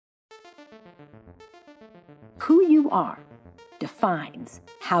Who you are defines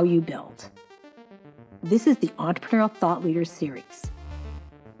how you build. This is the Entrepreneurial Thought Leaders Series,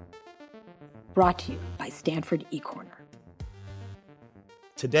 brought to you by Stanford eCorner.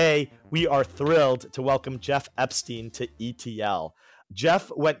 Today, we are thrilled to welcome Jeff Epstein to ETL.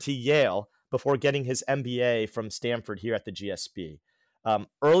 Jeff went to Yale before getting his MBA from Stanford here at the GSB.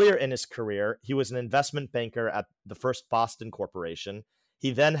 Earlier in his career, he was an investment banker at the First Boston Corporation. He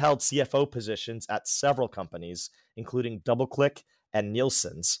then held CFO positions at several companies, including DoubleClick and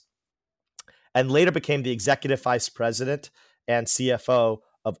Nielsen's, and later became the executive vice president and CFO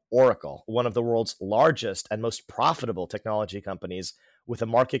of Oracle, one of the world's largest and most profitable technology companies with a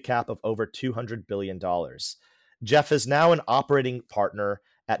market cap of over $200 billion. Jeff is now an operating partner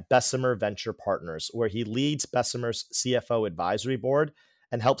at Bessemer Venture Partners, where he leads Bessemer's CFO advisory board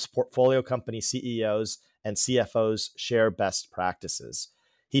and helps portfolio company CEOs and CFOs share best practices.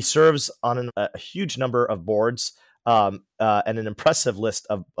 He serves on a huge number of boards and an impressive list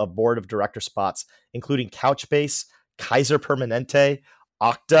of board of director spots, including Couchbase, Kaiser Permanente,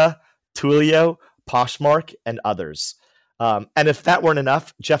 Okta, Twilio, Poshmark, and others. And if that weren't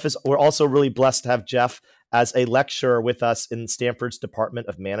enough, we're also really blessed to have Jeff as a lecturer with us in Stanford's Department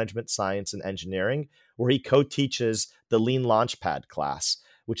of Management, Science, and Engineering, where he co-teaches the Lean Launchpad class,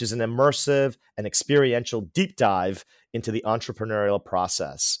 which is an immersive and experiential deep dive into the entrepreneurial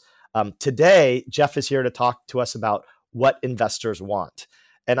process. Today, Jeff is here to talk to us about what investors want.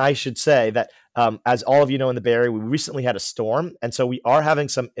 And I should say that, as all of you know in the Bay Area, we recently had a storm. And so we are having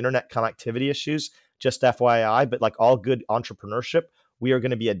some internet connectivity issues, just FYI. But like all good entrepreneurship, we are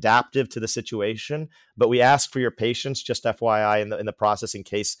going to be adaptive to the situation. But we ask for your patience, just FYI, in the process in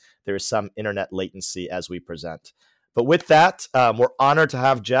case there is some internet latency as we present. But with that, we're honored to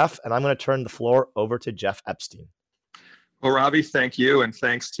have Jeff, and I'm going to turn the floor over to Jeff Epstein. Well, Robbie, thank you. And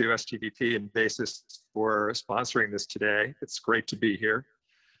thanks to STVP and Basis for sponsoring this today. It's great to be here.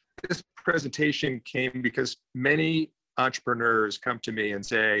 This presentation came because many entrepreneurs come to me and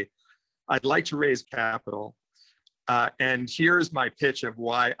say, I'd like to raise capital. And here's my pitch of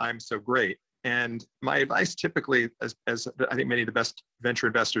why I'm so great. And my advice typically, as I think many of the best venture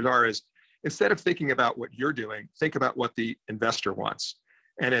investors are, is instead of thinking about what you're doing, think about what the investor wants.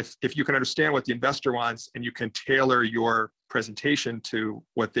 And if you can understand what the investor wants and you can tailor your presentation to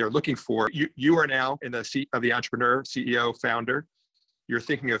what they're looking for, you are now in the seat of the entrepreneur, CEO, founder. You're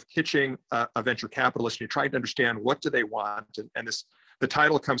thinking of pitching a venture capitalist, and you're trying to understand what do they want. And the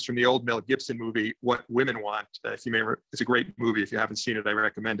title comes from the old Mel Gibson movie, What Women Want. If you may, it's a great movie. If you haven't seen it, I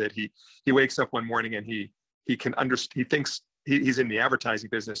recommend it. He wakes up one morning and he can understand. He thinks he's in the advertising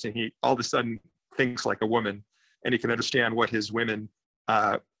business, and he all of a sudden thinks like a woman, and he can understand what his women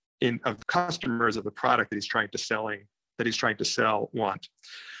of customers of the product that he's trying to sell want.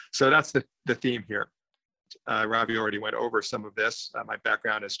 So that's the theme here. Ravi already went over some of this. My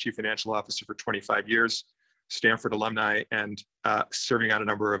background as chief financial officer for 25 years, Stanford alumni, and serving on a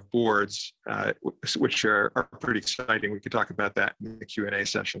number of boards, which are pretty exciting. We could talk about that in the Q&A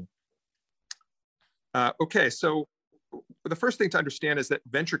session. Okay, so the first thing to understand is that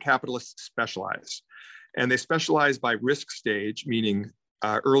venture capitalists specialize. And they specialize by risk stage, meaning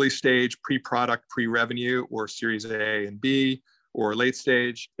early stage, pre-product, pre-revenue, or Series A and B, or late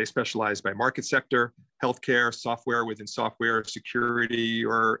stage. They specialize by market sector, healthcare, software within software, security,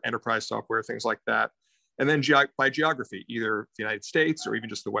 or enterprise software, things like that. And then by geography, either the United States or even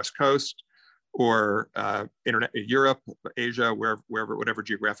just the West Coast, or Europe, Asia, wherever, whatever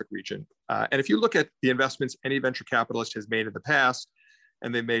geographic region. And if you look at the investments any venture capitalist has made in the past,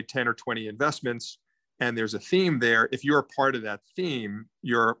 and they made 10 or 20 investments, and there's a theme there, if you're a part of that theme,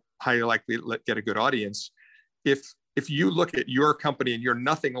 you're highly likely to get a good audience. If you look at your company and you're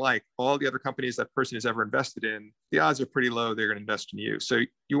nothing like all the other companies that person has ever invested in, the odds are pretty low they're going to invest in you. So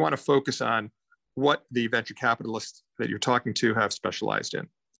you want to focus on what the venture capitalists that you're talking to have specialized in.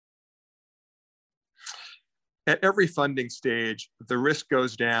 At every funding stage, the risk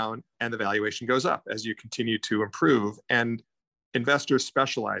goes down and the valuation goes up as you continue to improve. And investors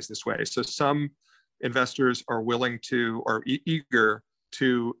specialize this way. So some investors are willing to or eager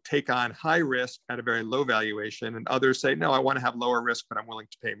to take on high risk at a very low valuation, and others say, no, I want to have lower risk, but I'm willing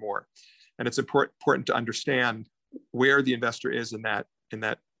to pay more. And it's important to understand where the investor is in that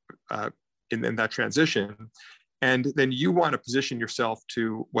transition. And then you want to position yourself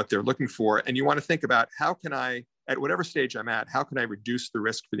to what they're looking for. And you want to think about, how can I, at whatever stage I'm at, how can I reduce the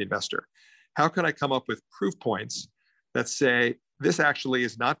risk for the investor? How can I come up with proof points that say, this actually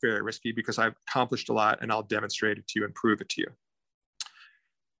is not very risky because I've accomplished a lot and I'll demonstrate it to you and prove it to you.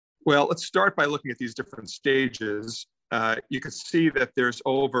 Well, let's start by looking at these different stages. You can see that there's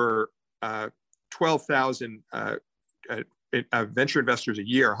over 12,000 venture investors a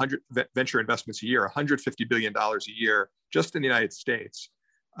year, 100 venture investments a year, $150 billion a year just in the United States,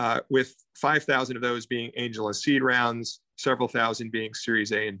 with 5,000 of those being angel and seed rounds, several thousand being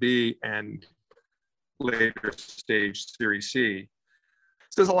Series A and B, and later stage Series C.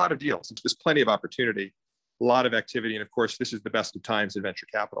 So there's a lot of deals. There's plenty of opportunity, a lot of activity, and of course, this is the best of times in venture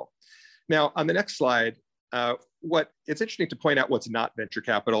capital. Now, on the next slide, it's interesting to point out what's not venture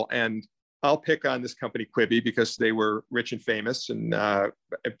capital, and I'll pick on this company Quibi because they were rich and famous and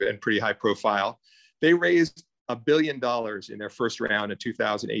pretty high profile. They raised $1 billion in their first round in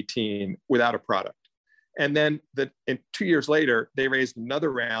 2018 without a product. And then 2 years later, they raised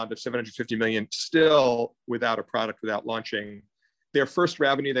another round of $750 million, still without a product, without launching. Their first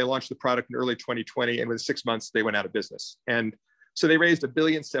revenue, they launched the product in early 2020, and within 6 months, they went out of business. And so they raised $1.75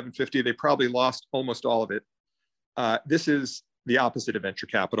 billion. They probably lost almost all of it. This is the opposite of venture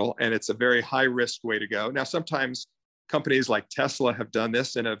capital, and it's a very high risk way to go. Now, sometimes companies like Tesla have done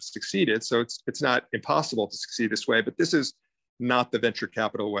this and have succeeded, so it's not impossible to succeed this way, but this is not the venture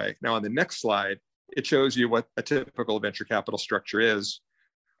capital way. Now, on the next slide, it shows you what a typical venture capital structure is,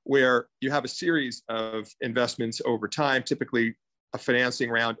 where you have a series of investments over time, typically a financing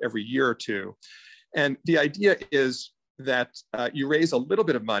round every year or two. And the idea is that you raise a little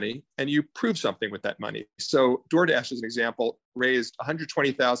bit of money and you prove something with that money. So DoorDash, as an example, raised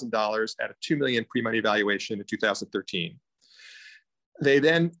 $120,000 at a $2 million pre-money valuation in 2013. They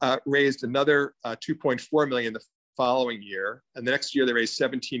then raised another $2.4 million the following year. And the next year they raised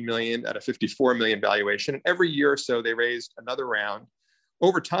 $17 million at a $54 million valuation. And every year or so they raised another round.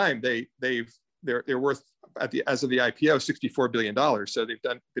 Over time, they're worth, as of the IPO, $64 billion. So they've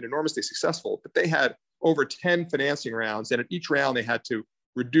been enormously successful, but they had over 10 financing rounds. And at each round, they had to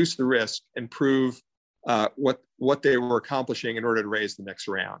reduce the risk and prove what they were accomplishing in order to raise the next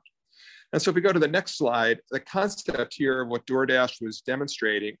round. And so if we go to the next slide, the concept here of what DoorDash was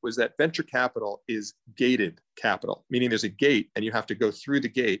demonstrating was that venture capital is gated capital, meaning there's a gate and you have to go through the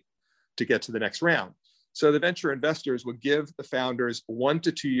gate to get to the next round. So the venture investors will give the founders 1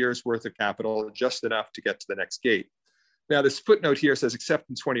 to 2 years worth of capital, just enough to get to the next gate. Now, this footnote here says, except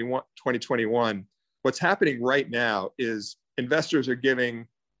in 2021, what's happening right now is investors are giving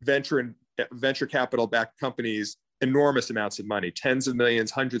venture capital-backed companies enormous amounts of money, tens of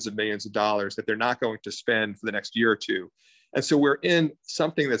millions, hundreds of millions of dollars that they're not going to spend for the next year or two. And so we're in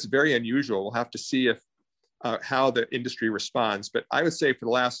something that's very unusual. We'll have to see how the industry responds. But I would say for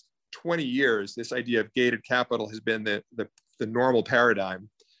the last 20 years, this idea of gated capital has been the normal paradigm,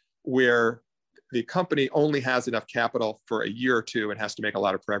 where the company only has enough capital for a year or two and has to make a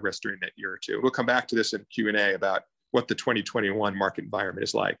lot of progress during that year or two. We'll come back to this in Q&A about what the 2021 market environment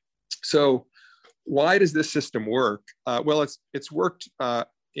is like. So why does this system work? Well, it's worked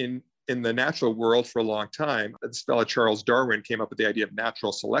in the natural world for a long time. This fellow Charles Darwin came up with the idea of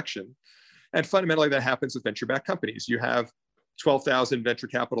natural selection. And fundamentally, that happens with venture-backed companies. You have 12,000 venture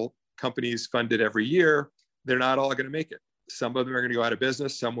capital companies funded every year. They're not all going to make it. Some of them are going to go out of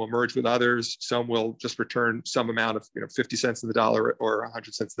business. Some will merge with others. Some will just return some amount of 50 cents in the dollar or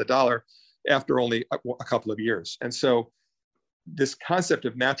 100 cents in the dollar after only a couple of years. And so this concept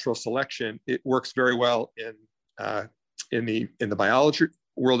of natural selection, it works very well in the biology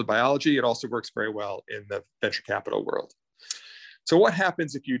world of biology. It also works very well in the venture capital world. So what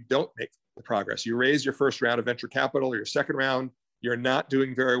happens if you don't make the progress? You raise your first round of venture capital or your second round, you're not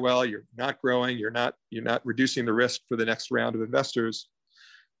doing very well, you're not growing, you're not reducing the risk for the next round of investors.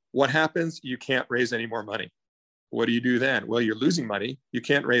 What happens? You can't raise any more money. What do you do then? Well, you're losing money, you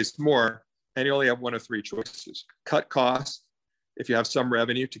can't raise more, and you only have one of three choices. Cut costs, if you have some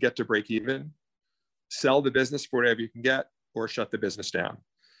revenue, to get to break even, sell the business for whatever you can get, or shut the business down.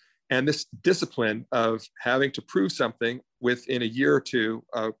 And this discipline of having to prove something within a year or two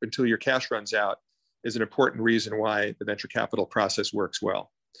until your cash runs out is an important reason why the venture capital process works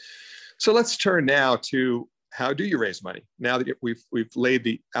well. So let's turn now to how do you raise money? Now that we've laid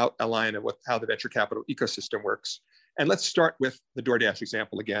the outline of how the venture capital ecosystem works. And let's start with the DoorDash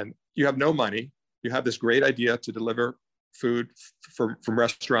example again. You have no money. You have this great idea to deliver food from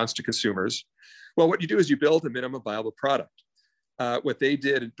restaurants to consumers. Well, what you do is you build a minimum viable product. What they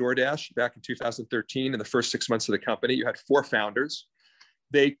did at DoorDash back in 2013, in the first 6 months of the company, you had 4 founders.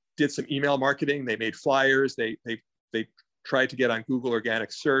 They did some email marketing. They made flyers. They tried to get on Google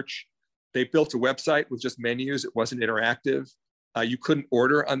organic search. They built a website with just menus. It wasn't interactive. You couldn't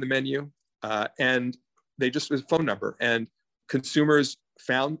order on the menu. And they just was a phone number. And consumers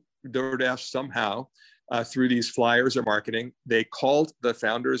found DoorDash somehow through these flyers or marketing. They called the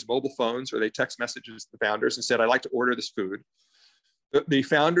founders' mobile phones or they text messages to the founders and said, I'd like to order this food. The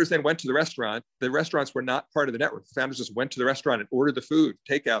founders then went to the restaurant. The restaurants were not part of the network. The founders just went to the restaurant and ordered the food,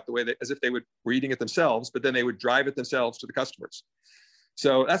 takeout, as if they were eating it themselves, but then they would drive it themselves to the customers.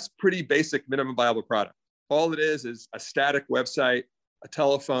 So that's pretty basic minimum viable product. All it is a static website, a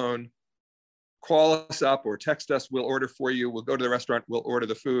telephone. Call us up or text us. We'll order for you. We'll go to the restaurant. We'll order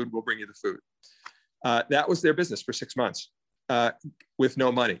the food. We'll bring you the food. That was their business for 6 months with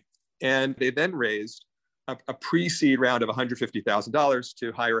no money. And they then raised a pre-seed round of $150,000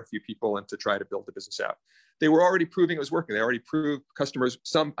 to hire a few people and to try to build the business out. They were already proving it was working. They already proved customers,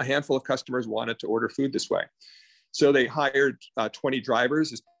 a handful of customers wanted to order food this way. So they hired 20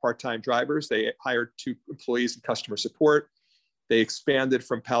 drivers as part-time drivers. They hired 2 employees in customer support. They expanded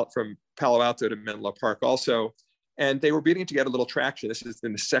from Palo Alto to Menlo Park also. And they were beginning to get a little traction. This is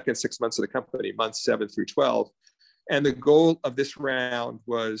in the second 6 months of the company, months 7 through 12. And the goal of this round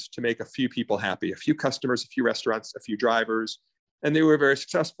was to make a few people happy, a few customers, a few restaurants, a few drivers, and they were very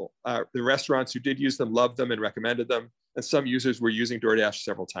successful. The restaurants who did use them loved them and recommended them, and some users were using DoorDash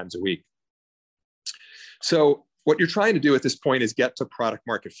several times a week. So what you're trying to do at this point is get to product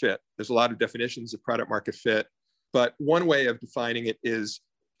market fit. There's a lot of definitions of product market fit, but one way of defining it is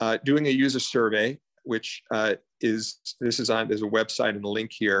doing a user survey, which there's a website and a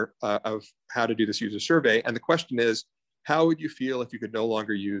link here of how to do this user survey. And the question is, how would you feel if you could no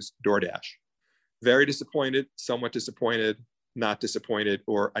longer use DoorDash? Very disappointed, somewhat disappointed, not disappointed,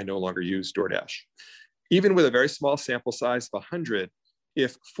 or I no longer use DoorDash. Even with a very small sample size of 100,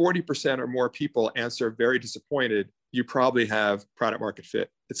 if 40% or more people answer very disappointed, you probably have product market fit.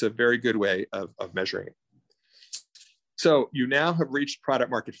 It's a very good way of measuring it. So you now have reached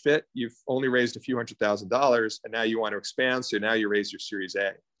product market fit. You've only raised a few $100,000, and now you want to expand. So now you raise your Series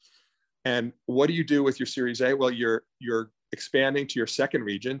A. And what do you do with your Series A? Well, you're expanding to your second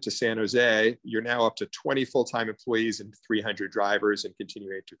region, to San Jose. You're now up to 20 full-time employees and 300 drivers and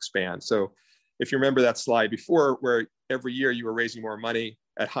continuing to expand. So if you remember that slide before, where every year you were raising more money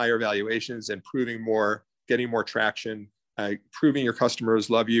at higher valuations and proving more, getting more traction, proving your customers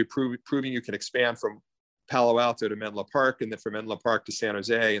love you, proving you can expand from Palo Alto to Menlo Park, and then from Menlo Park to San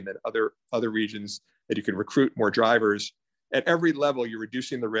Jose, and then other regions that you can recruit more drivers. At every level, you're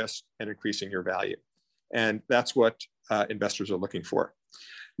reducing the risk and increasing your value. And that's what investors are looking for.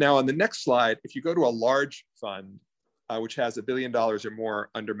 Now, on the next slide, if you go to a large fund, which has $1 billion or more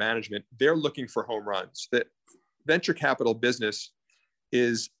under management, they're looking for home runs. The venture capital business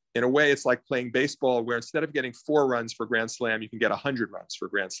is, in a way, it's like playing baseball, where instead of getting 4 runs for Grand Slam, you can get 100 runs for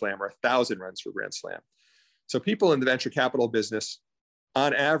Grand Slam or 1,000 runs for Grand Slam. So people in the venture capital business,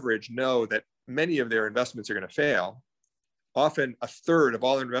 on average, know that many of their investments are going to fail. Often a third of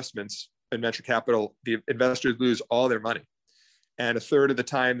all investments in venture capital, the investors lose all their money. And a third of the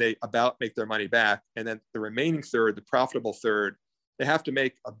time they about make their money back. And then the remaining third, the profitable third, they have to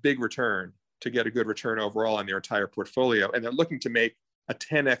make a big return to get a good return overall on their entire portfolio. And they're looking to make a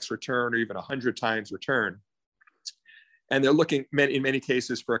 10x return or even 100 times return. And they're looking in many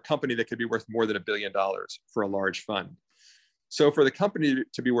cases for a company that could be worth more than $1 billion for a large fund. So for the company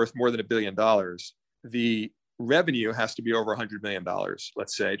to be worth more than $1 billion, the revenue has to be over $100 million,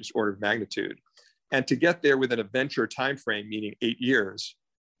 let's say, just order of magnitude. And to get there within a venture timeframe, meaning 8 years,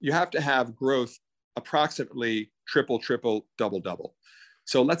 you have to have growth approximately triple, double.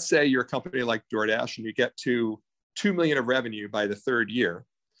 So let's say you're a company like DoorDash and you get to 2 million of revenue by the 3rd year.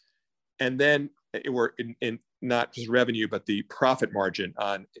 And then we're in not just revenue, but the profit margin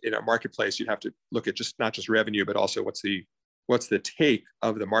in a marketplace, you'd have to look at not just revenue, but also what's the take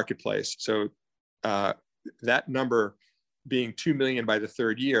of the marketplace. So that number being 2 million by the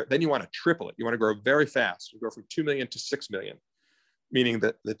 3rd year, then you want to triple it. You want to grow very fast. You go from 2 million to 6 million, meaning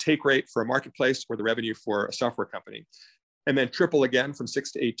that the take rate for a marketplace or the revenue for a software company, and then triple again from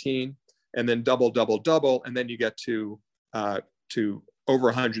 6 to 18, and then double, and then you get to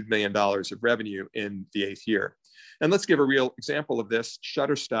over $100 million of revenue in the 8th year. And let's give a real example of this.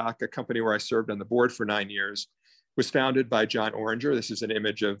 Shutterstock, a company where I served on the board for 9 years, was founded by John Oringer. This is an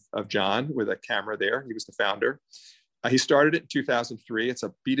image of John with a camera there. He was the founder. He started it in 2003. It's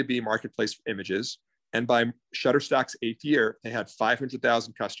a B2B marketplace for images. And by Shutterstock's 8th year, they had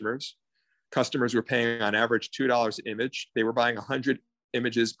 500,000 customers. Customers were paying on average $2 an image. They were buying 100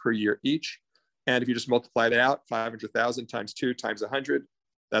 images per year each. And if you just multiply that out, 500,000 times 2 times 100,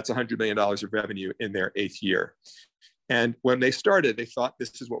 that's $100 million of revenue in their 8th year. And when they started, they thought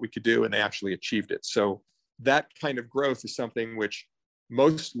this is what we could do, and they actually achieved it. So that kind of growth is something which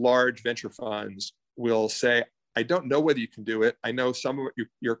most large venture funds will say, I don't know whether you can do it. I know some of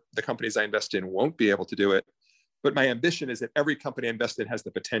the companies I invest in won't be able to do it, but my ambition is that every company I invest in has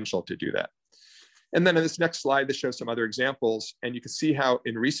the potential to do that. And then in this next slide, this shows some other examples. And you can see how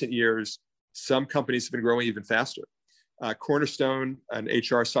in recent years, some companies have been growing even faster. Cornerstone, an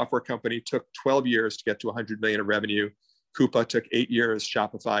HR software company, took 12 years to get to 100 million of revenue. Coupa took 8 years,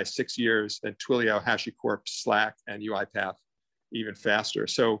 Shopify 6 years, and Twilio, HashiCorp, Slack, and UiPath even faster.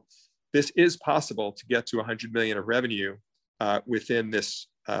 So this is possible to get to 100 million of revenue within this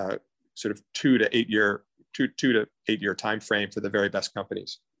sort of 2 to 8 year time frame for the very best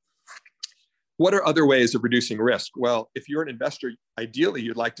companies. What are other ways of reducing risk? Well, if you're an investor, ideally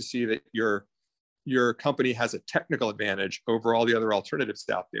you'd like to see that your company has a technical advantage over all the other alternatives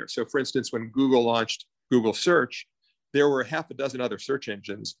out there. So for instance, when Google launched Google Search, there were half a dozen other search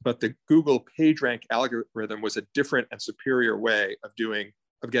engines, but the Google PageRank algorithm was a different and superior way of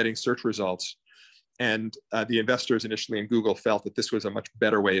getting search results. And the investors initially in Google felt that this was a much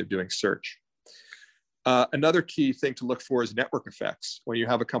better way of doing search. Another key thing to look for is network effects. When you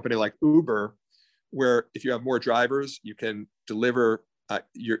have a company like Uber, where if you have more drivers, you can deliver,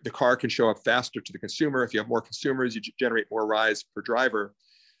 the car can show up faster to the consumer. If you have more consumers, you generate more rides per driver.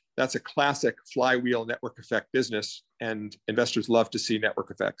 That's a classic flywheel network effect business, and investors love to see network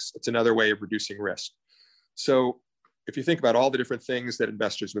effects. It's another way of reducing risk. So if you think about all the different things that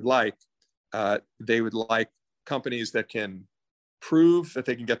investors would like, they would like companies that can prove that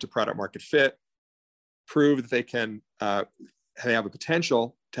they can get to product market fit, prove that they can they have a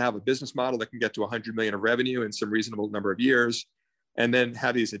potential to have a business model that can get to 100 million of revenue in some reasonable number of years, and then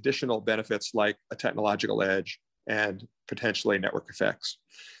have these additional benefits like a technological edge and potentially network effects.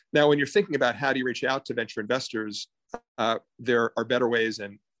 Now, when you're thinking about how do you reach out to venture investors, there are better ways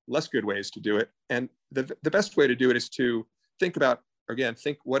and less good ways to do it. And the best way to do it is to think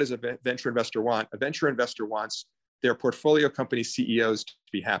what does a venture investor want? A venture investor wants their portfolio company CEOs to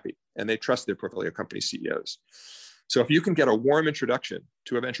be happy, and they trust their portfolio company CEOs. So if you can get a warm introduction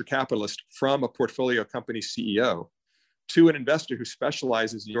to a venture capitalist from a portfolio company CEO to an investor who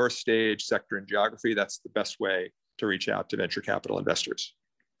specializes in your stage, sector, and geography, that's the best way to reach out to venture capital investors.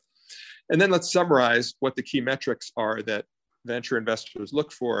 And then let's summarize what the key metrics are that venture investors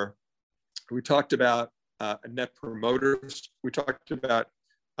look for. We talked about net promoters. We talked about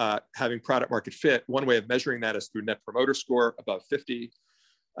having product market fit. One way of measuring that is through net promoter score above 50.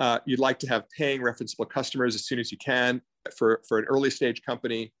 You'd like to have paying referenceable customers as soon as you can. For an early stage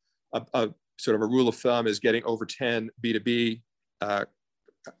company, a sort of a rule of thumb is getting over 10 B2B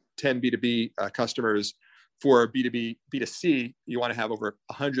customers. For B2C, you want to have over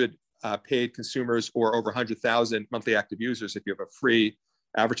 100 paid consumers or over 100,000 monthly active users if you have a free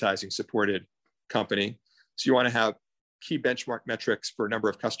advertising supported company. So you want to have key benchmark metrics for a number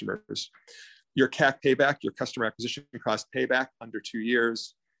of customers. Your CAC payback, your customer acquisition cost payback, under 2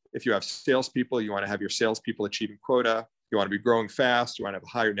 years. If you have salespeople, you want to have your salespeople achieving quota. You want to be growing fast. You want to have a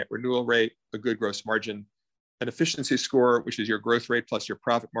higher net renewal rate, a good gross margin, an efficiency score, which is your growth rate plus your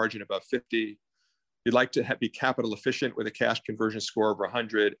profit margin above 50. You'd like to be capital efficient with a cash conversion score over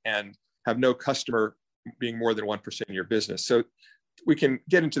 100 and have no customer being more than 1% of your business. So we can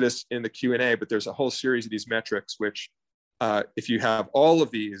get into this in the Q&A, but there's a whole series of these metrics, which if you have all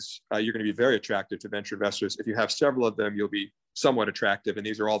of these, you're going to be very attractive to venture investors. If you have several of them, you'll be somewhat attractive. And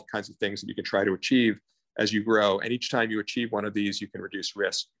these are all the kinds of things that you can try to achieve as you grow. And each time you achieve one of these, you can reduce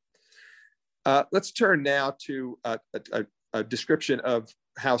risk. Let's turn now to a description of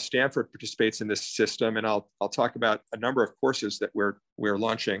how Stanford participates in this system. And I'll talk about a number of courses that we're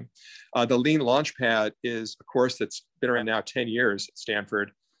launching. The Lean Launchpad is a course that's been around now 10 years at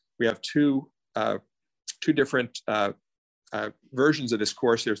Stanford. We have two different versions of this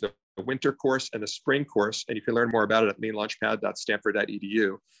course. There's the winter course and the spring course, and you can learn more about it at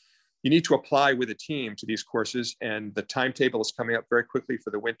leanlaunchpad.stanford.edu. You need to apply with a team to these courses, and the timetable is coming up very quickly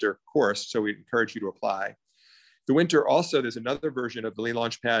for the winter course, so we encourage you to apply. The winter also, there's another version of the Lean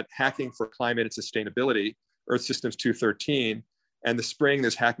Launchpad, Hacking for Climate and Sustainability, Earth Systems 213, and the spring,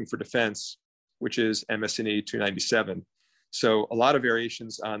 there's Hacking for Defense, which is MS&E 297. So a lot of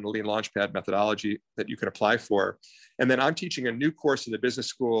variations on the Lean Launchpad methodology that you can apply for. And then I'm teaching a new course in the business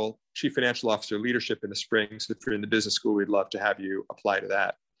school, Chief Financial Officer Leadership, in the spring. So if you're in the business school, we'd love to have you apply to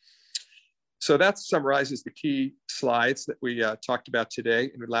that. So that summarizes the key slides that we talked about today.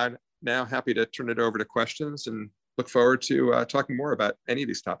 And we're now happy to turn it over to questions and look forward to talking more about any of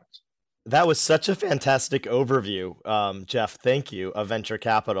these topics. That was such a fantastic overview, Jeff. Thank you, of venture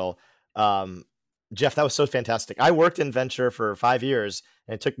capital. Jeff, that was so fantastic. I worked in venture for 5 years,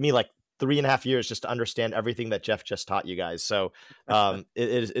 and it took me like 3.5 years just to understand everything that Jeff just taught you guys. So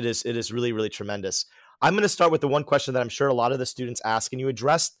it is really, really tremendous. I'm going to start with the one question that I'm sure a lot of the students ask, and you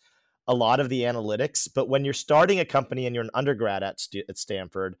addressed a lot of the analytics, but when you're starting a company and you're an undergrad at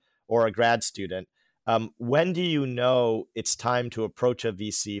Stanford or a grad student, When do you know it's time to approach a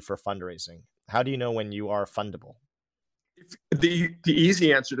VC for fundraising? How do you know when you are fundable? The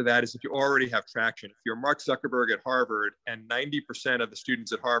easy answer to that is if you already have traction. If you're Mark Zuckerberg at Harvard and 90% of the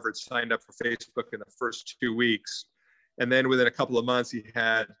students at Harvard signed up for Facebook in the first 2 weeks, and then within a couple of months, he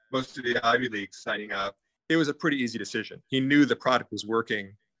had most of the Ivy League signing up, it was a pretty easy decision. He knew the product was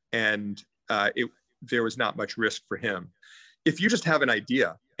working, and there was not much risk for him. If you just have an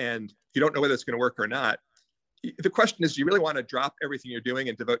idea and you don't know whether it's going to work or not, the question is, do you really want to drop everything you're doing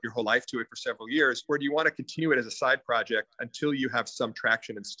and devote your whole life to it for several years? Or do you want to continue it as a side project until you have some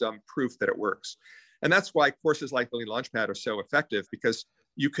traction and some proof that it works? And that's why courses like the Lean Launchpad are so effective, because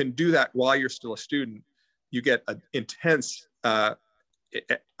you can do that while you're still a student. You get an intense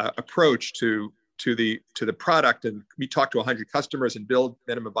approach to the product, and we talk to 100 customers and build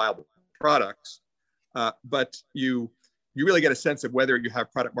minimum viable products. But you really get a sense of whether you have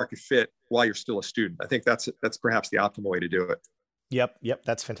product market fit while you're still a student. I think that's perhaps the optimal way to do it. Yep,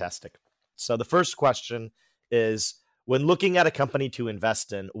 that's fantastic. So the first question is, when looking at a company to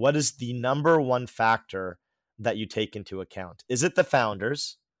invest in, what is the number one factor that you take into account? Is it the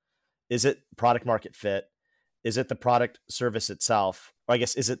founders? Is it product market fit? Is it the product service itself? Or I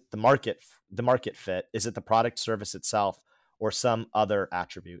guess, is it the market fit? Is it the product service itself, or some other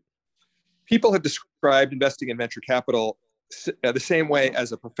attribute? People have described investing in venture capital the same way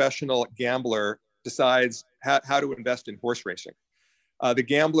as a professional gambler decides how to invest in horse racing. The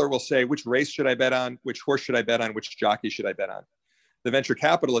gambler will say, which race should I bet on? Which horse should I bet on? Which jockey should I bet on? The venture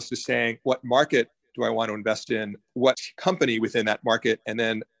capitalist is saying, what market do I want to invest in? What company within that market? And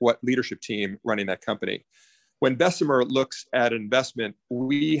then what leadership team running that company? When Bessemer looks at an investment,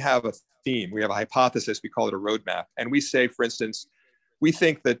 we have a theme, we have a hypothesis, we call it a roadmap. And we say, for instance, we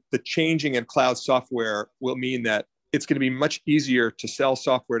think that the changing in cloud software will mean that it's going to be much easier to sell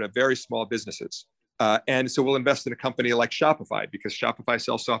software to very small businesses. And so we'll invest in a company like Shopify, because Shopify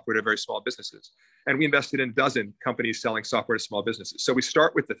sells software to very small businesses. And we invested in a dozen companies selling software to small businesses. So we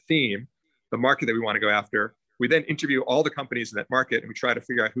start with the theme, the market that we want to go after. We then interview all the companies in that market, and we try to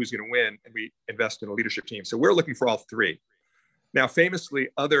figure out who's going to win, and we invest in a leadership team. So we're looking for all three. Now, famously,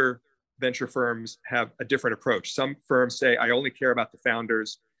 other venture firms have a different approach. Some firms say, I only care about the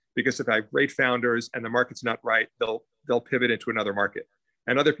founders, because if I have great founders and the market's not right, they'll pivot into another market.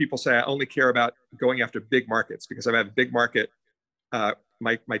 And other people say, I only care about going after big markets, because if I have a big market,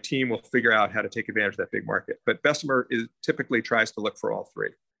 my team will figure out how to take advantage of that big market. But Bessemer typically tries to look for all three.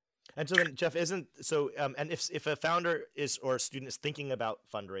 And so then, Jeff, and if a founder or a student is thinking about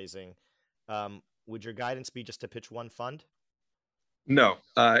fundraising, would your guidance be just to pitch one fund? No.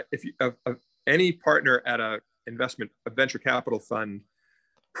 If any partner at a venture capital fund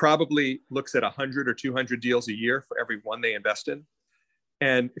probably looks at 100 or 200 deals a year for every one they invest in.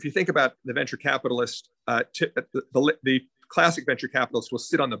 And if you think about the venture capitalist, the classic venture capitalist will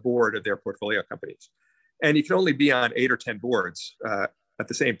sit on the board of their portfolio companies. And you can only be on 8 or 10 boards at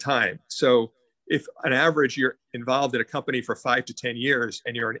the same time. So if on average you're involved in a company for 5 to 10 years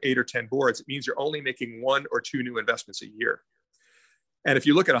and you're on 8 or 10 boards, it means you're only making 1 or 2 new investments a year. And if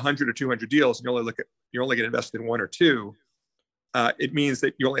you look at 100 or 200 deals and you're only going to invest in 1 or 2, it means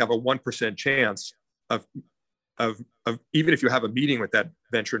that you only have a 1% chance of even if you have a meeting with that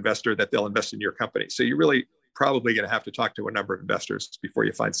venture investor, that they'll invest in your company. So you're really probably going to have to talk to a number of investors before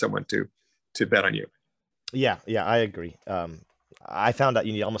you find someone to bet on you. Yeah, I agree. I found out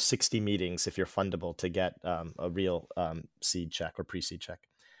you need almost 60 meetings if you're fundable to get a real seed check or pre-seed check,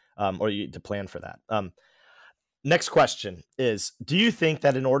 or to plan for that. Next question is, do you think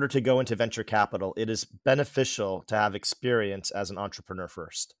that in order to go into venture capital, it is beneficial to have experience as an entrepreneur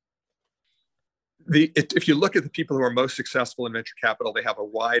first? If you look at the people who are most successful in venture capital, they have a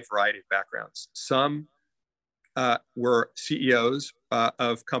wide variety of backgrounds. Some were CEOs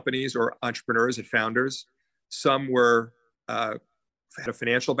of companies or entrepreneurs and founders. Some had a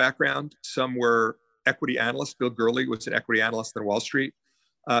financial background. Some were equity analysts. Bill Gurley was an equity analyst on Wall Street.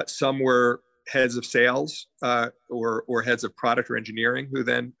 Some were heads of sales or heads of product or engineering, who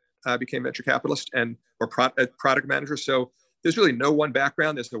then became venture capitalists or product managers. So there's really no one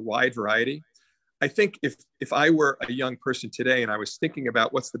background. There's a wide variety. I think if I were a young person today and I was thinking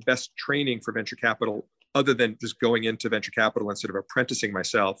about what's the best training for venture capital, other than just going into venture capital and sort of apprenticing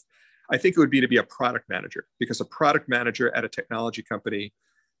myself, I think it would be to be a product manager, because a product manager at a technology company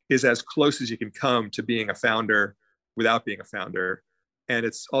is as close as you can come to being a founder without being a founder. And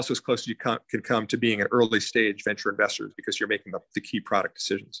it's also as close as you can come to being an early stage venture investor, because you're making the key product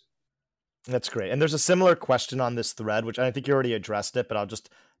decisions. That's great. And there's a similar question on this thread, which I think you already addressed it, but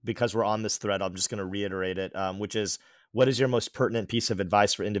because we're on this thread, I'm just going to reiterate it, which is, what is your most pertinent piece of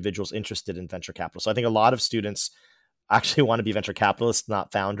advice for individuals interested in venture capital? So I think a lot of students actually want to be venture capitalists,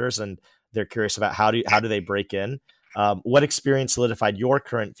 not founders, and they're curious about how do they break in. What experience solidified your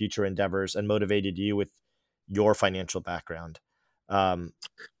current future endeavors and motivated you with your financial background?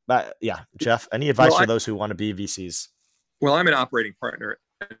 But yeah, Jeff, any advice for those who want to be VCs? Well, I'm an operating partner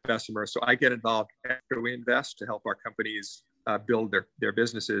at Bessemer, so I get involved after we invest to help our companies build their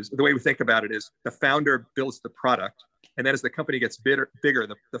businesses. The way we think about it is the founder builds the product, and then as the company gets bigger,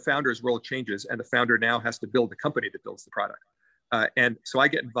 the founder's role changes, and the founder now has to build the company that builds the product. And so I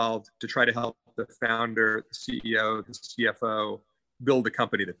get involved to try to help the founder, the CEO, the CFO build the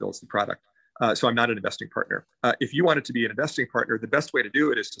company that builds the product. So I'm not an investing partner. If you wanted to be an investing partner, the best way to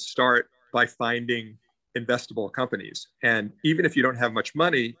do it is to start by finding investable companies. And even if you don't have much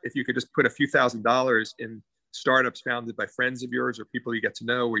money, if you could just put a few $1,000s in startups founded by friends of yours or people you get to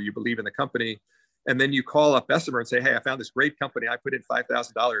know where you believe in the company, and then you call up Bessemer and say, hey, I found this great company. I put in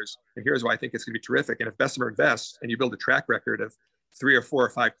 $5,000 and here's why I think it's going to be terrific. And if Bessemer invests and you build a track record of 3 or 4 or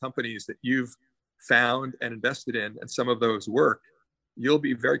 5 companies that you've found and invested in, and some of those work, you'll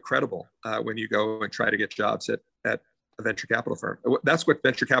be very credible when you go and try to get jobs at a venture capital firm. That's what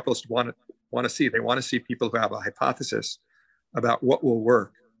venture capitalists want to see. They want to see people who have a hypothesis about what will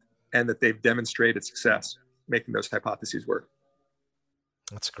work and that they've demonstrated success making those hypotheses work.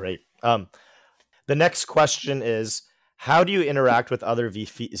 That's great. The next question is, how do you interact with other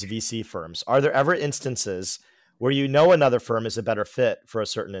VC firms? Are there ever instances where you know another firm is a better fit for a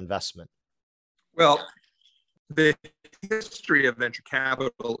certain investment? Well, the history of venture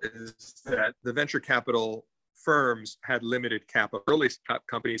capital is that the venture capital firms had limited capital. Early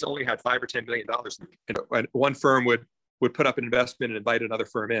companies only had $5 or $10 million. And one firm would put up an investment and invite another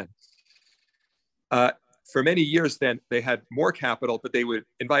firm in. For many years then, they had more capital, but they would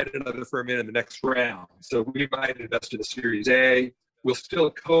invite another firm in the next round. So we might invest in the Series A. We'll still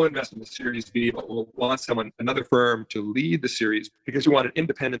co-invest in the Series B, but we'll want another firm to lead the series because we want an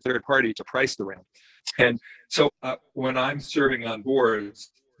independent third party to price the round. And so when I'm serving on boards,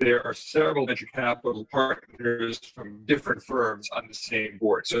 there are several venture capital partners from different firms on the same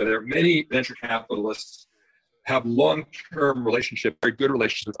board. So there are many venture capitalists have long-term relationships, very good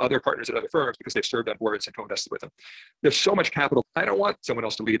relationships with other partners at other firms because they've served on boards and co-invested with them. There's so much capital. I don't want someone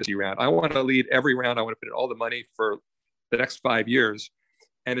else to lead this round. I want to lead every round. I want to put in all the money for the next 5 years.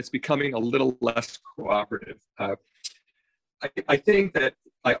 And it's becoming a little less cooperative. I think that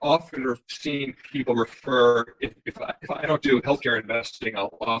I often have seen people refer, if I don't do healthcare investing,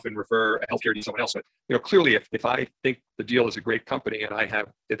 I'll often refer a healthcare to someone else. But clearly, if I think the deal is a great company and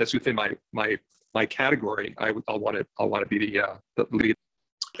if that's within my category, I'll want to be the lead.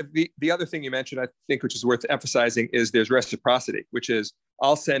 The other thing you mentioned, I think, which is worth emphasizing, is there's reciprocity, which is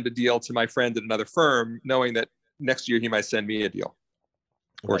I'll send a deal to my friend at another firm, knowing that next year he might send me a deal,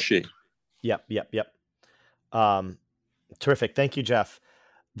 or she. Yep. Terrific. Thank you, Jeff.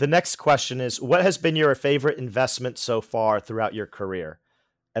 The next question is, what has been your favorite investment so far throughout your career,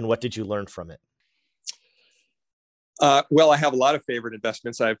 and what did you learn from it? Well, I have a lot of favorite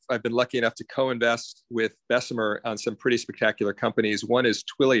investments. I've been lucky enough to co-invest with Bessemer on some pretty spectacular companies. One is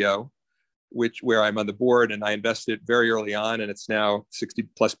Twilio, where I'm on the board, and I invested very early on, and it's now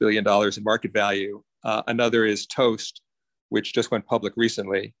 $60+ billion in market value. Another is Toast, which just went public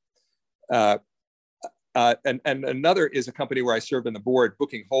recently. And another is a company where I served on the board,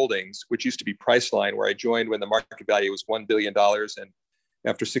 Booking Holdings, which used to be Priceline, where I joined when the market value was $1 billion. And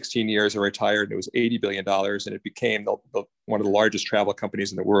after 16 years, I retired and it was $80 billion. And it became one of the largest travel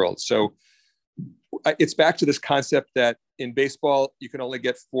companies in the world. So it's back to this concept that in baseball, you can only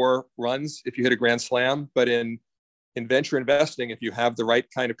get 4 runs if you hit a grand slam. But in venture investing, if you have the right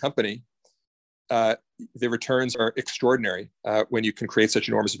kind of company, the returns are extraordinary when you can create such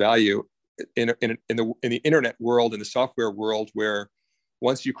enormous value. In the internet world, in the software world, where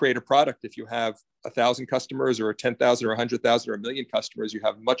once you create a product, if you have 1,000 customers or 10,000 or 100,000 or 1 million customers, you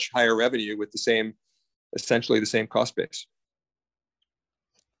have much higher revenue with essentially the same cost base.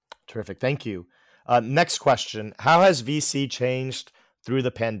 Terrific. Thank you. Next question. How has VC changed through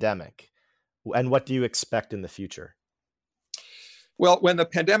the pandemic? And what do you expect in the future? Well, when the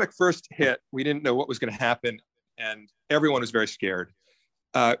pandemic first hit, we didn't know what was going to happen, and everyone was very scared.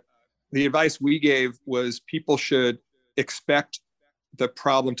 The advice we gave was people should expect the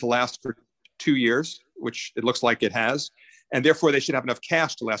problem to last for 2 years, which it looks like it has, and therefore they should have enough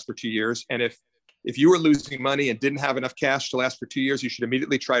cash to last for 2 years. And if you were losing money and didn't have enough cash to last for 2 years, you should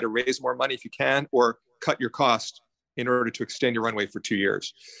immediately try to raise more money if you can, or cut your cost in order to extend your runway for 2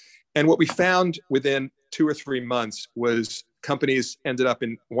 years. And what we found within 2 or 3 months was companies ended up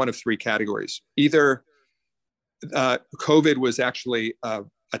in one of 3 categories. Either COVID was actually a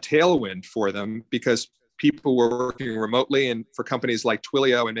tailwind for them because people were working remotely. And for companies like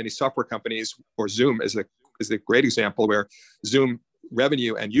Twilio and many software companies, or Zoom is a great example where Zoom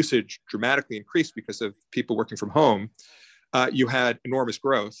revenue and usage dramatically increased because of people working from home. You had enormous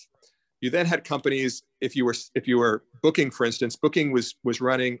growth. You then had companies, if you were Booking, for instance, Booking was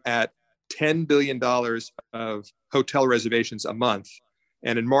running at $10 billion of hotel reservations a month.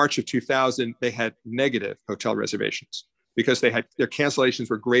 And in March of 2000, they had negative hotel reservations because their cancellations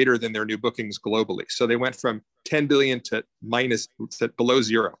were greater than their new bookings globally. So they went from 10 billion to below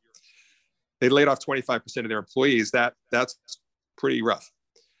zero. They laid off 25% of their employees. That's pretty rough.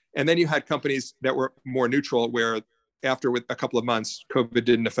 And then you had companies that were more neutral, where after a couple of months, COVID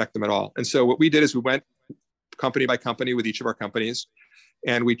didn't affect them at all. And so what we did is we went company by company with each of our companies,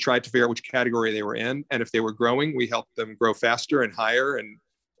 and we tried to figure out which category they were in. And if they were growing, we helped them grow faster and higher,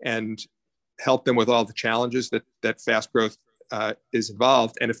 and help them with all the challenges that fast growth is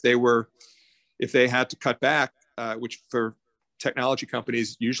involved. And if they had to cut back, which for technology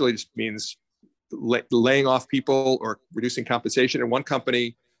companies usually just means laying off people or reducing compensation. In one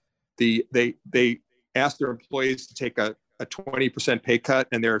company, they asked their employees to take a 20% pay cut,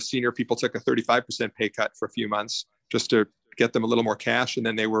 and their senior people took a 35% pay cut for a few months just to get them a little more cash. And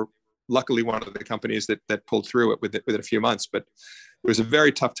then they were luckily one of the companies that pulled through it within a few months. But it was a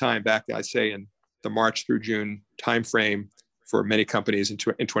very tough time back, I'd say, in the March through June timeframe for many companies in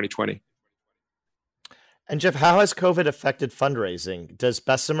 2020. And Jeff, how has COVID affected fundraising? Does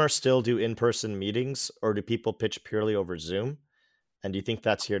Bessemer still do in-person meetings, or do people pitch purely over Zoom? And do you think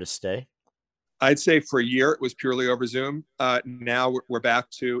that's here to stay? I'd say for a year it was purely over Zoom. Now we're back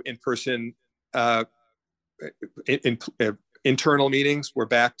to in-person internal meetings. We're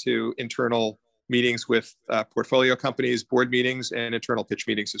back to internal meetings with portfolio companies, board meetings, and internal pitch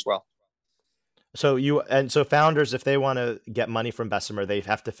meetings as well. So founders, if they want to get money from Bessemer, they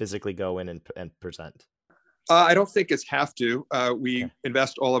have to physically go in and present. I don't think it's have to. We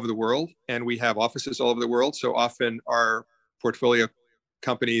invest all over the world, and we have offices all over the world. So often our portfolio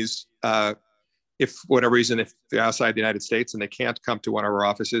companies, if for whatever reason, if they're outside the United States and they can't come to one of our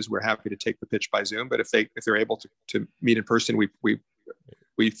offices, we're happy to take the pitch by Zoom. But if they're able to meet in person,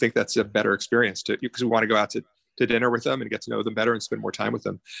 we think that's a better experience because we want to go out to dinner with them and get to know them better and spend more time with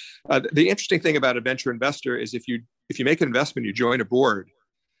them. The interesting thing about a venture investor is if you make an investment, you join a board,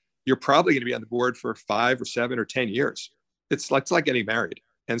 you're probably going to be on the board for 5 or 7 or 10 years. It's like getting married.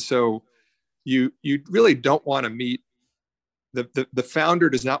 And so you really don't want to meet the founder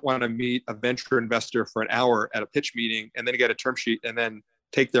does not want to meet a venture investor for an hour at a pitch meeting and then get a term sheet and then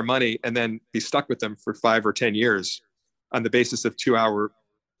take their money and then be stuck with them for 5 or 10 years on the basis of 2 hours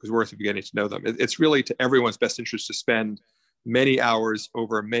worth of getting to know them. It's really to everyone's best interest to spend many hours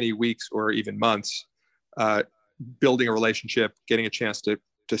over many weeks or even months building a relationship, getting a chance to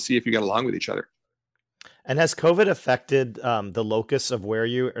see if you get along with each other. And has COVID affected the locus of where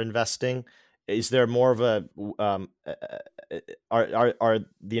you are investing? Is there more of a are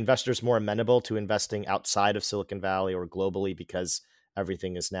the investors more amenable to investing outside of Silicon Valley or globally because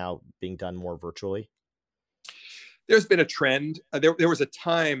everything is now being done more virtually? There's been a trend. There was a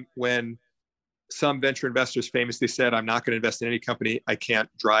time when some venture investors famously said, "I'm not going to invest in any company I can't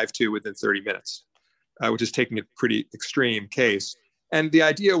drive to within 30 minutes," which is taking a pretty extreme case. And the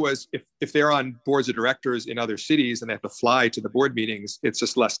idea was if they're on boards of directors in other cities and they have to fly to the board meetings, it's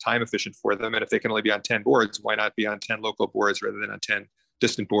just less time efficient for them. And if they can only be on 10 boards, why not be on 10 local boards rather than on 10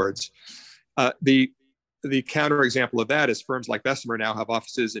 distant boards? The counterexample of that is firms like Bessemer now have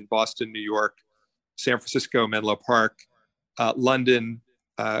offices in Boston, New York, San Francisco, Menlo Park, London,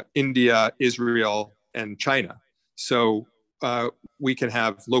 India, Israel, and China. So we can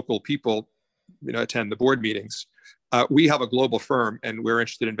have local people attend the board meetings. We have a global firm, and we're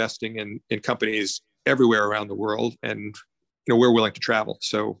interested in investing in companies everywhere around the world, and we're willing to travel.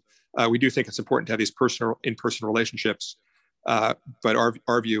 So we do think it's important to have these in-person relationships. But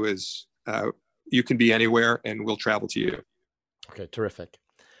our view is you can be anywhere, and we'll travel to you. Okay, terrific.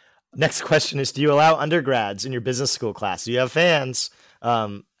 Next question is: do you allow undergrads in your business school class? Do you have fans?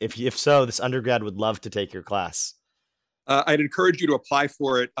 If so, this undergrad would love to take your class. I'd encourage you to apply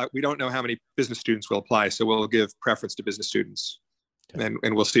for it. We don't know how many business students will apply, so we'll give preference to business students. Okay.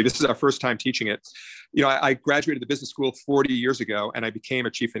 And we'll see. This is our first time teaching it. I graduated the business school 40 years ago, and I became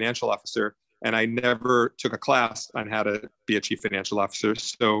a chief financial officer, and I never took a class on how to be a chief financial officer.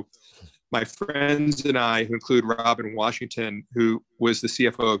 So my friends and I, who include Robin Washington, who was the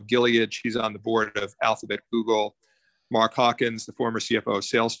CFO of Gilead, she's on the board of Alphabet, Google, Mark Hawkins, the former CFO of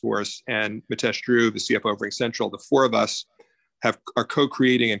Salesforce, and Mitesh Dhruv, the CFO of RingCentral. The four of us are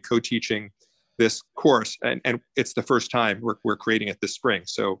co-creating and co-teaching this course, and it's the first time we're creating it this spring.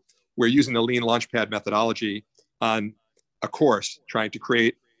 So we're using the Lean Launchpad methodology on a course, trying to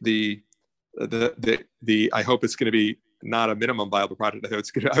create the I hope it's going to be not a minimum viable product. I hope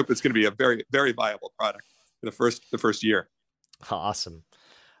it's going to be a very, very viable product in the first year. Awesome.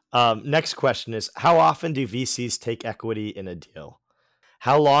 Next question is, how often do VCs take equity in a deal?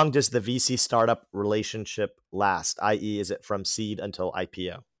 How long does the VC startup relationship last? I.e., is it from seed until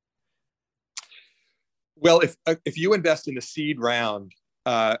IPO? Well, if you invest in the seed round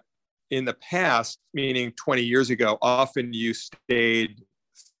in the past, meaning 20 years ago, often you stayed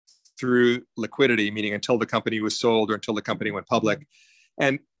through liquidity, meaning until the company was sold or until the company went public.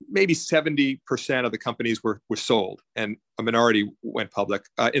 And maybe 70% of the companies were sold and a minority went public.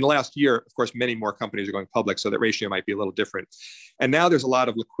 In the last year, of course, many more companies are going public, so that ratio might be a little different. And now there's a lot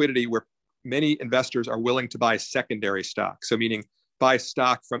of liquidity where many investors are willing to buy secondary stock. So meaning buy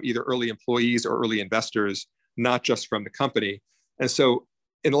stock from either early employees or early investors, not just from the company. And so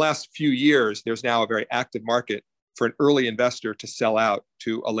in the last few years, there's now a very active market for an early investor to sell out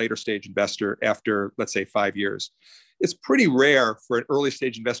to a later stage investor after, let's say, 5 years. It's pretty rare for an early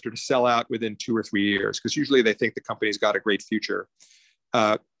stage investor to sell out within 2 or 3 years, because usually they think the company's got a great future.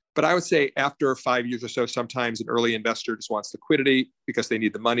 But I would say after 5 years or so, sometimes an early investor just wants liquidity because they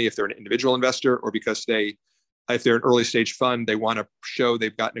need the money if they're an individual investor, or because if they're an early stage fund, they want to show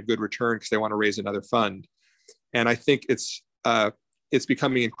they've gotten a good return because they want to raise another fund. And I think it's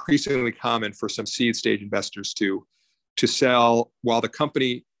becoming increasingly common for some seed stage investors to sell while the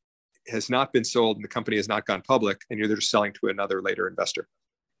company has not been sold and the company has not gone public, and you're just selling to another later investor.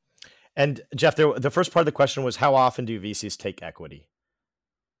 And Jeff, the first part of the question was, how often do VCs take equity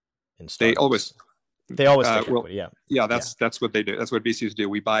in startups? They always take equity. Yeah. That's what they do. That's what VCs do.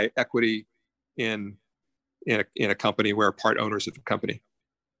 We buy equity in a company. We're part owners of the company.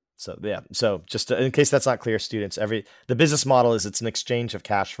 So just in case that's not clear, students, the business model is it's an exchange of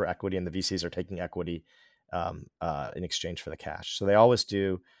cash for equity, and the VCs are taking equity in exchange for the cash. So they always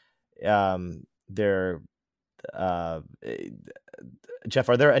do. Jeff,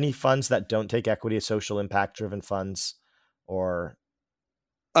 are there any funds that don't take equity, social impact driven funds, or?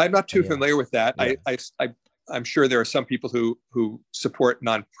 I'm not too familiar with that. Yeah. I'm sure there are some people who support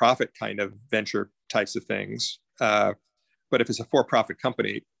nonprofit kind of venture types of things. But if it's a for-profit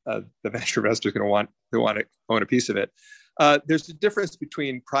company, the venture investor is going to want to own a piece of it. There's a difference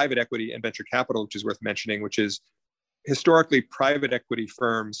between private equity and venture capital, which is worth mentioning, which is historically private equity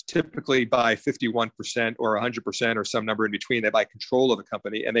firms typically buy 51% or 100% or some number in between. They buy control of the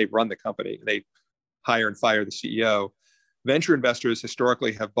company and they run the company. They hire and fire the CEO. Venture investors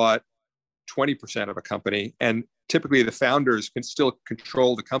historically have bought 20% of a company, and typically the founders can still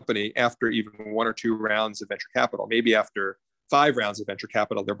control the company after even 1 or 2 rounds of venture capital. Maybe after 5 rounds of venture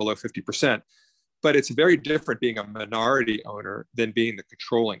capital, they're below 50%. But it's very different being a minority owner than being the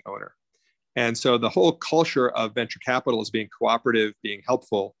controlling owner. And so the whole culture of venture capital is being cooperative, being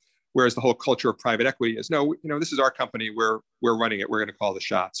helpful, whereas the whole culture of private equity is, no, this is our company, we're running it, we're going to call the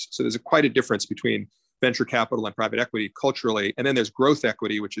shots. So there's quite a difference between venture capital and private equity culturally. And then there's growth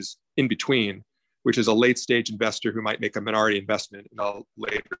equity, which is in between, which is a late stage investor who might make a minority investment in a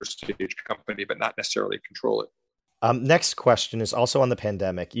later stage company, but not necessarily control it. Next question is also on the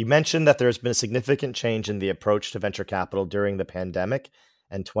pandemic. You mentioned that there's been a significant change in the approach to venture capital during the pandemic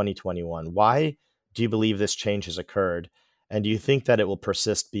and 2021. Why do you believe this change has occurred? And do you think that it will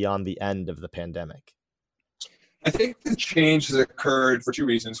persist beyond the end of the pandemic? I think the change has occurred for 2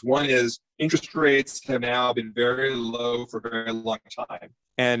 reasons. One is interest rates have now been very low for a very long time,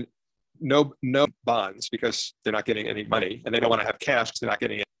 and no bonds because they're not getting any money, and they don't want to have cash because they're not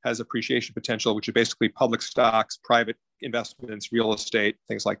getting it, has appreciation potential, which is basically public stocks, private investments, real estate,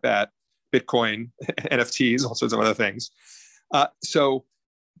 things like that, Bitcoin, NFTs, all sorts of other things. So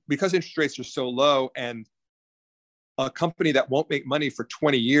because interest rates are so low, and a company that won't make money for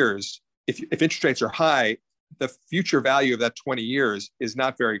 20 years, if interest rates are high, the future value of that 20 years is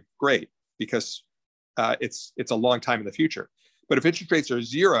not very great because it's a long time in the future. But if interest rates are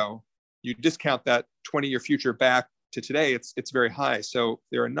 0, you discount that 20-year future back to today, it's very high. So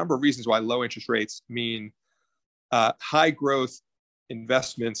there are a number of reasons why low interest rates mean high growth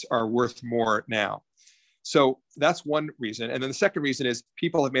investments are worth more now. So that's one reason. And then the second reason is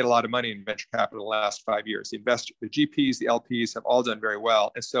people have made a lot of money in venture capital in the last 5 years. The GPs, the LPs have all done very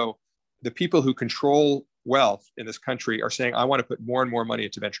well. And so the people who control wealth in this country are saying, I want to put more and more money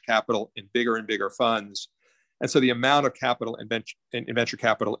into venture capital in bigger and bigger funds. And so the amount of capital in venture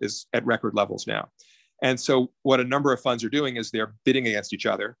capital is at record levels now. And so what a number of funds are doing is they're bidding against each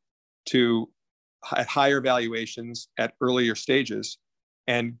other at higher valuations at earlier stages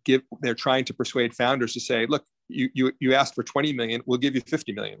they're trying to persuade founders to say, look, you asked for 20 million, we'll give you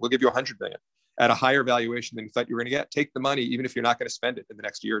 50 million, we'll give you 100 million at a higher valuation than you thought you were going to get. Take the money, even if you're not going to spend it in the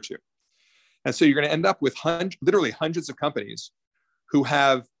next year or two. And so you're going to end up with literally hundreds of companies who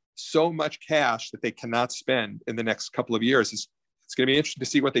have so much cash that they cannot spend in the next couple of years. It's going to be interesting to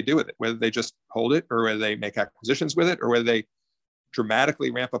see what they do with it, whether they just hold it or whether they make acquisitions with it or whether they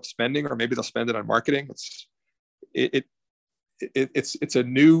dramatically ramp up spending, or maybe they'll spend it on marketing. It's a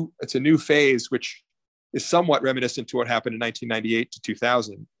new phase, which is somewhat reminiscent to what happened in 1998 to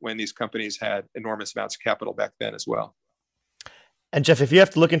 2000, when these companies had enormous amounts of capital back then as well. And Jeff, if you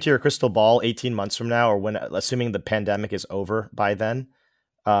have to look into your crystal ball 18 months from now, or when, assuming the pandemic is over by then,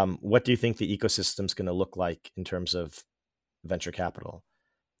 what do you think the ecosystem is going to look like in terms of venture capital?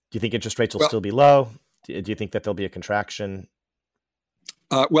 Do you think interest rates will still be low? Do you think that there'll be a contraction?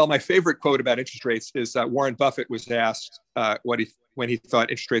 Well, my favorite quote about interest rates is Warren Buffett was asked when he thought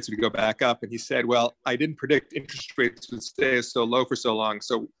interest rates would go back up. And he said, well, I didn't predict interest rates would stay so low for so long.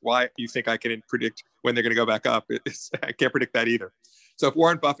 So why do you think I can predict when they're going to go back up? I can't predict that either. So if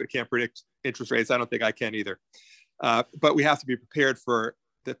Warren Buffett can't predict interest rates, I don't think I can either. But we have to be prepared for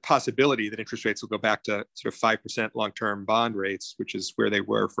the possibility that interest rates will go back to sort of 5% long-term bond rates, which is where they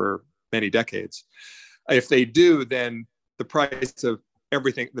were for many decades. If they do, then the price of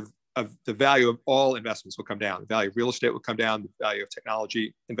everything, the value of all investments will come down. The value of real estate will come down. The value of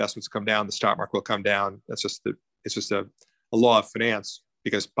technology investments will come down. The stock market will come down. It's just a law of finance,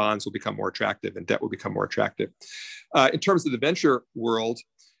 because bonds will become more attractive and debt will become more attractive. In terms of the venture world,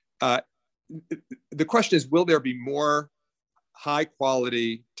 the question is, will there be more high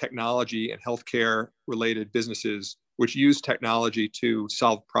quality technology and healthcare related businesses which use technology to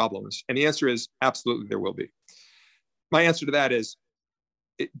solve problems? And the answer is absolutely there will be. My answer to that is,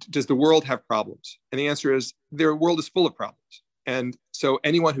 does the world have problems? And the answer is, their world is full of problems. And so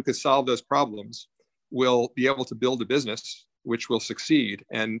anyone who could solve those problems will be able to build a business which will succeed.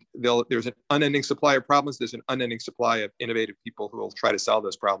 And there's an unending supply of problems. There's an unending supply of innovative people who will try to solve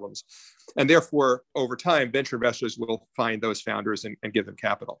those problems. And therefore, over time, venture investors will find those founders and give them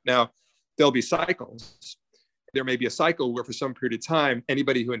capital. Now, there'll be cycles. There may be a cycle where for some period of time,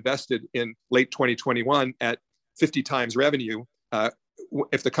 anybody who invested in late 2021 at 50 times revenue,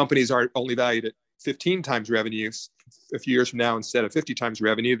 if the companies are only valued at 15 times revenue a few years from now instead of 50 times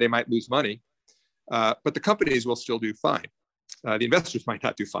revenue, they might lose money. But the companies will still do fine. The investors might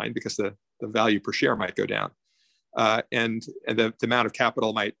not do fine because the value per share might go down, and the amount of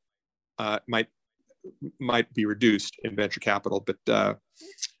capital might be reduced in venture capital. But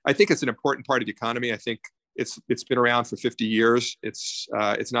I think it's an important part of the economy. I think it's been around for 50 years. It's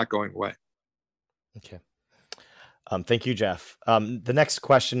not going away. Okay. Thank you, Jeff. The next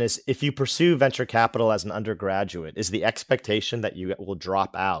question is, if you pursue venture capital as an undergraduate, is the expectation that you will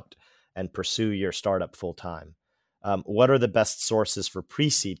drop out and pursue your startup full time? What are the best sources for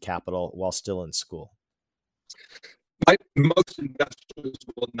pre-seed capital while still in school? Most investors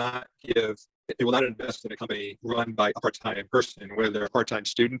will not invest in a company run by a part-time person, whether they're a part-time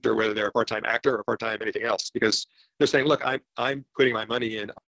student or whether they're a part-time actor or part-time anything else, because they're saying, look, I'm putting my money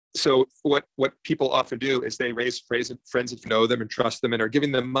in. So what people often do is they raise friends who know them and trust them and are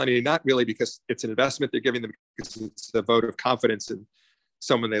giving them money, not really because it's an investment. They're giving them because it's a vote of confidence in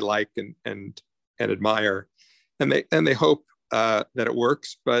someone they like and admire. And they hope that it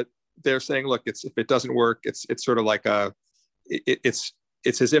works, but they're saying, look, if it doesn't work, it's sort of like it's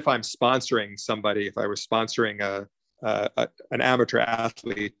as if I'm sponsoring somebody. If I were sponsoring an amateur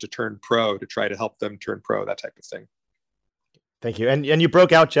athlete to turn pro, to try to help them turn pro, that type of thing. Thank you. And you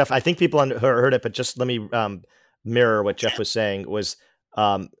broke out, Jeff. I think people heard it, but just let me mirror what Jeff was saying, was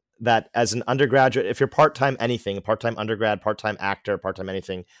that as an undergraduate, if you're part-time anything, part-time undergrad, part-time actor, part-time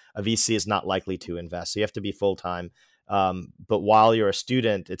anything, a VC is not likely to invest. So you have to be full-time. But while you're a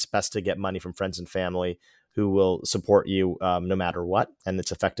student, it's best to get money from friends and family who will support you no matter what. And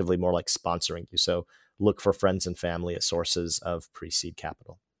it's effectively more like sponsoring you. So look for friends and family as sources of pre-seed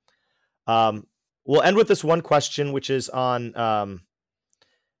capital. We'll end with this one question, which is on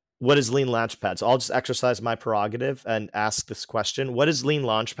what is Lean Launchpad? So I'll just exercise my prerogative and ask this question. What is Lean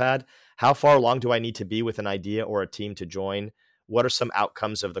Launchpad? How far along do I need to be with an idea or a team to join? What are some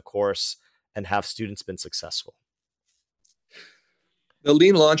outcomes of the course? And have students been successful? The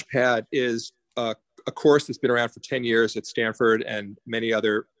Lean Launchpad is a course that's been around for 10 years at Stanford and many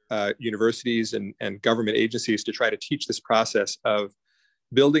other universities and government agencies to try to teach this process of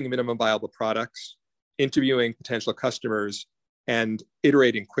building minimum viable products, interviewing potential customers, and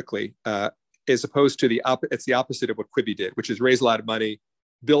iterating quickly, as opposed to it's the opposite of what Quibi did, which is raise a lot of money,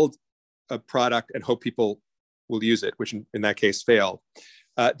 build a product, and hope people will use it, which in that case failed.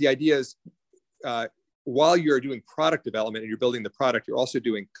 The idea is while you're doing product development and you're building the product, you're also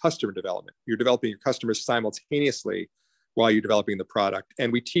doing customer development. You're developing your customers simultaneously while you're developing the product.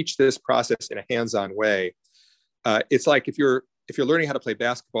 And we teach this process in a hands-on way. It's like if you're learning how to play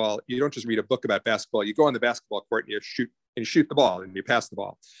basketball, you don't just read a book about basketball. You go on the basketball court and you shoot the ball and you pass the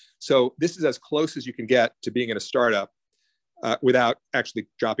ball. So this is as close as you can get to being in a startup without actually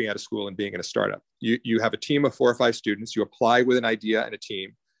dropping out of school and being in a startup. You have a team of 4 or 5 students. You apply with an idea and a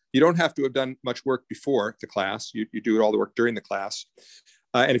team. You don't have to have done much work before the class. You do all the work during the class.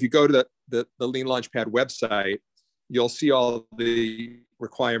 And if you go to the Lean Launchpad website, you'll see all the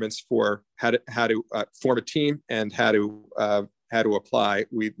requirements for how to form a team and how to apply.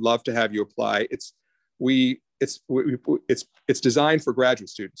 We'd love to have you apply. It's designed for graduate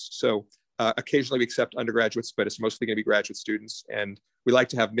students. So occasionally we accept undergraduates, but it's mostly going to be graduate students. And we like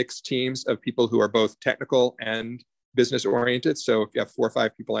to have mixed teams of people who are both technical and business oriented. So if you have 4 or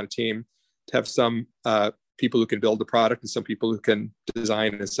 5 people on a team, to have some people who can build the product and some people who can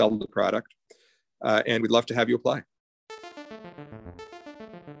design and sell the product. And we'd love to have you apply.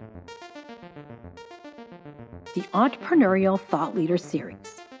 The Entrepreneurial Thought Leader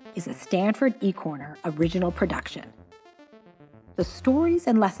Series is a Stanford eCorner original production. The stories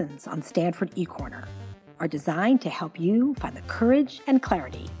and lessons on Stanford eCorner are designed to help you find the courage and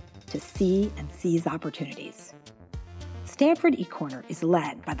clarity to see and seize opportunities. Stanford eCorner is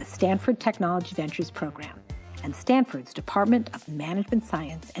led by the Stanford Technology Ventures Program and Stanford's Department of Management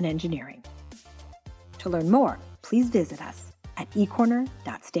Science and Engineering. To learn more, please visit us at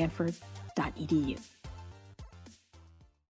ecorner.stanford.edu.